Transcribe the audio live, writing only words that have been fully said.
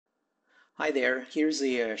Hi there, here's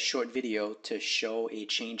a short video to show a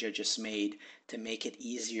change I just made to make it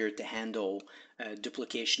easier to handle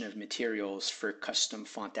duplication of materials for custom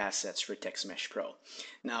font assets for TextMesh Pro.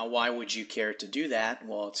 Now, why would you care to do that?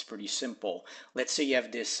 Well, it's pretty simple. Let's say you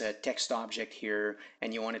have this text object here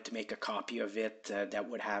and you wanted to make a copy of it that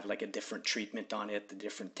would have like a different treatment on it, a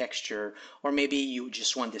different texture, or maybe you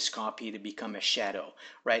just want this copy to become a shadow.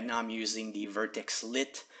 Right now I'm using the vertex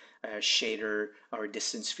lit shader or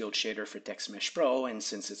distance field shader for TextMesh Pro, and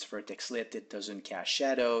since it's vertex lit, it doesn't cast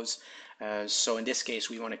shadows. So in this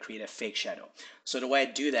case, we want to create a fake shadow. So the way I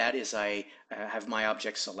do that is I have my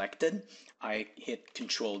object selected. I hit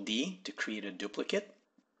Control D to create a duplicate.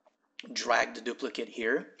 Drag the duplicate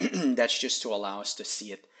here. That's just to allow us to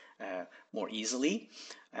see it more easily.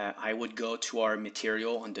 I would go to our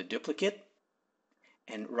material on the duplicate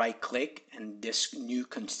and right click, and this new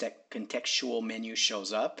contextual menu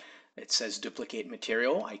shows up. It says duplicate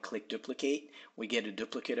material. I click duplicate. We get a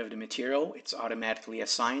duplicate of the material. It's automatically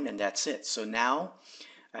assigned, and that's it. So now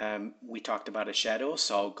we talked about a shadow,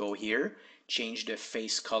 so I'll go here, change the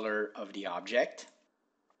face color of the object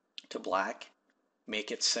to black,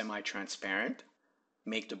 make it semi-transparent,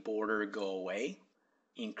 make the border go away,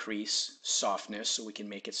 increase softness so we can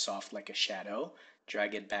make it soft like a shadow,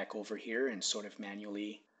 drag it back over here and sort of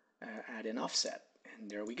manually add an offset. And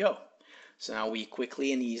there we go. So now we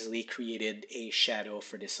quickly and easily created a shadow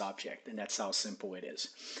for this object, and that's how simple it is.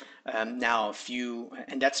 And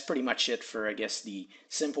that's pretty much it for, I guess, the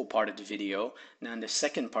simple part of the video. Now in the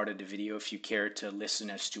second part of the video, if you care to listen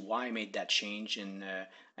as to why I made that change and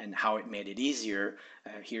how it made it easier,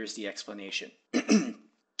 here's the explanation.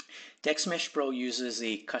 TextMesh Pro uses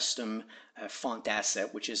a custom font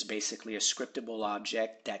asset, which is basically a scriptable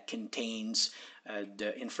object that contains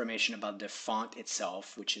the information about the font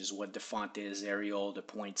itself, which is what the font is, Arial, the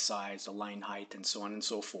point size, the line height, and so on and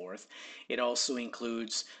so forth. It also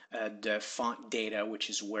includes the font data, which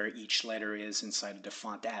is where each letter is inside of the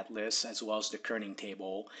font atlas, as well as the kerning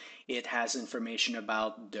table. It has information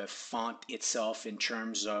about the font itself in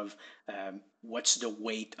terms of what's the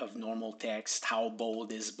weight of normal text, how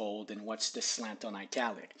bold is bold, and what's the slant on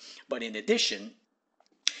italic. But in addition,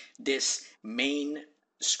 this main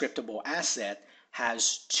scriptable asset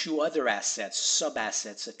has two other assets,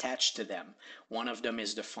 sub-assets attached to them. One of them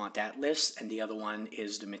is the font atlas, and the other one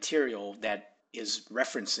is the material that is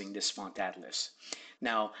referencing this font atlas.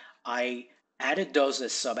 Now, I added those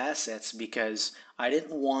as sub-assets because I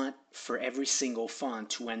didn't want for every single font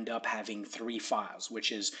to end up having three files,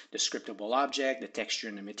 which is the scriptable object, the texture,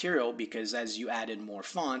 and the material, because as you added more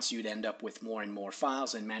fonts, you'd end up with more and more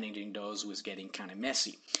files, and managing those was getting kind of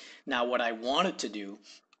messy. Now, what I wanted to do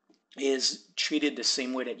is treated the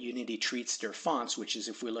same way that Unity treats their fonts, which is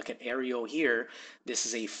if we look at Arial here, this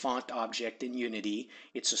is a font object in Unity.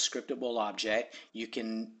 It's a scriptable object. You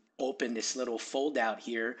can open this little fold out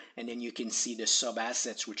here, and then you can see the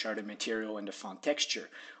sub-assets, which are the material and the font texture.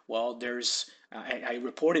 Well, I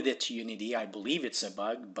reported it to Unity. I believe it's a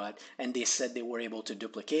bug, and they said they were able to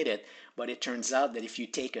duplicate it. But it turns out that if you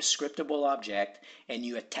take a scriptable object and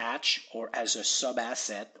you attach, or as a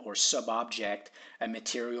sub-asset or sub-object, a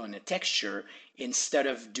material and a texture, instead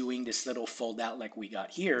of doing this little fold out like we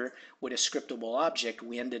got here with a scriptable object,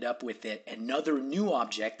 we ended up with another new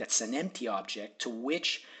object that's an empty object to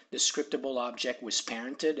which the scriptable object was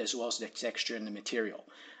parented, as well as the texture and the material.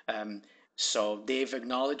 So they've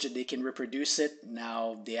acknowledged that they can reproduce it.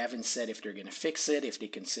 Now, they haven't said if they're going to fix it, if they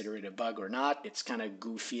consider it a bug or not. It's kind of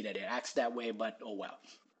goofy that it acts that way, but oh well.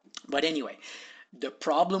 But anyway, the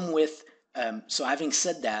problem with, so having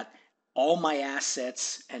said that, all my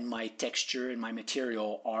assets and my texture and my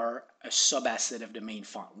material are a sub-asset of the main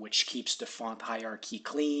font, which keeps the font hierarchy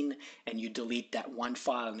clean, and you delete that one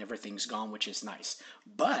file and everything's gone, which is nice.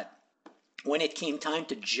 But when it came time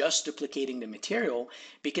to just duplicating the material,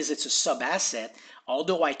 because it's a sub-asset,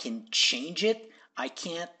 although I can change it, I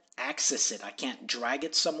can't access it. I can't drag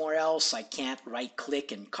it somewhere else. I can't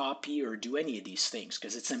right-click and copy or do any of these things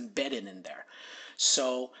because it's embedded in there.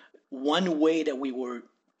 So one way that we were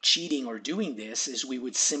cheating or doing this is we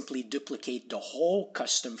would simply duplicate the whole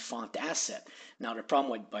custom font asset. Now the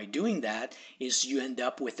problem by doing that is you end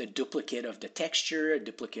up with a duplicate of the texture, a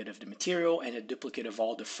duplicate of the material, and a duplicate of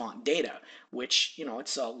all the font data, which,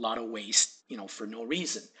 it's a lot of waste, for no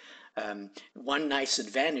reason. One nice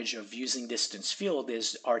advantage of using distance field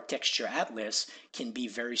is our texture atlas can be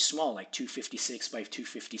very small, like 256 by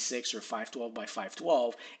 256 or 512 by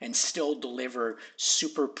 512, and still deliver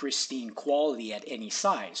super pristine quality at any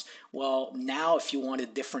size. Well, now if you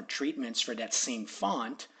wanted different treatments for that same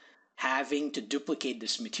font, having to duplicate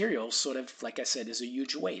this material, sort of like I said, is a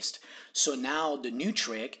huge waste. So now the new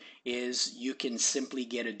trick is you can simply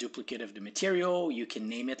get a duplicate of the material. You can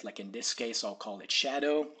name it, like in this case, I'll call it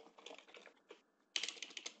shadow.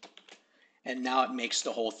 And now it makes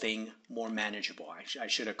the whole thing more manageable. I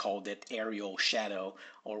should have called it Arial Shadow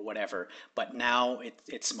or whatever, but now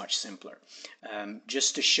it's much simpler.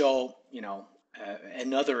 Just to show,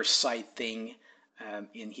 another side thing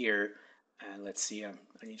in here. Let's see, I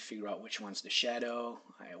need to figure out which one's the shadow.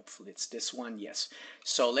 Hopefully it's this one, yes.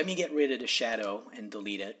 So let me get rid of the shadow and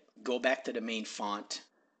delete it. Go back to the main font,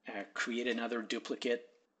 create another duplicate,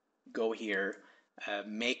 go here,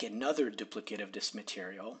 make another duplicate of this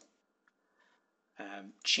material.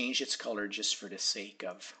 Change its color just for the sake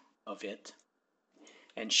of it,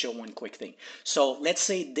 and show one quick thing. So let's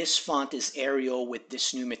say this font is Arial with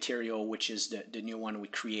this new material, which is the new one we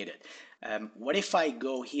created. What if I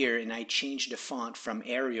go here and I change the font from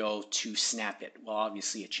Arial to Snap It? Well,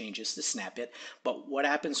 obviously it changes to Snap It, but what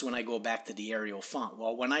happens when I go back to the Arial font?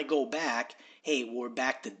 Well, when I go back, hey, we're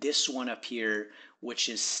back to this one up here, which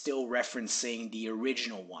is still referencing the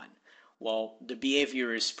original one. Well, the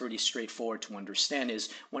behavior is pretty straightforward to understand. Is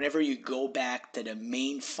whenever you go back to the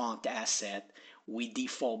main font asset, we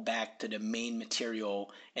default back to the main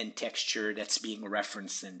material and texture that's being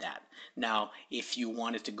referenced in that. Now, if you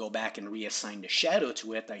wanted to go back and reassign the shadow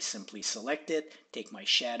to it, I simply select it, take my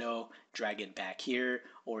shadow, drag it back here,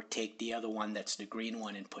 or take the other one that's the green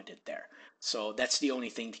one and put it there. So that's the only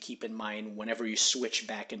thing to keep in mind. Whenever you switch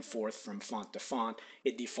back and forth from font to font,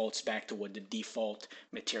 it defaults back to what the default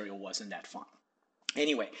material was in that font.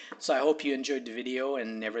 Anyway, so I hope you enjoyed the video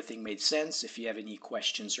and everything made sense. If you have any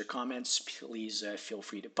questions or comments, please feel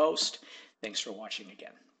free to post. Thanks for watching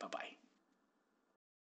again. Bye-bye.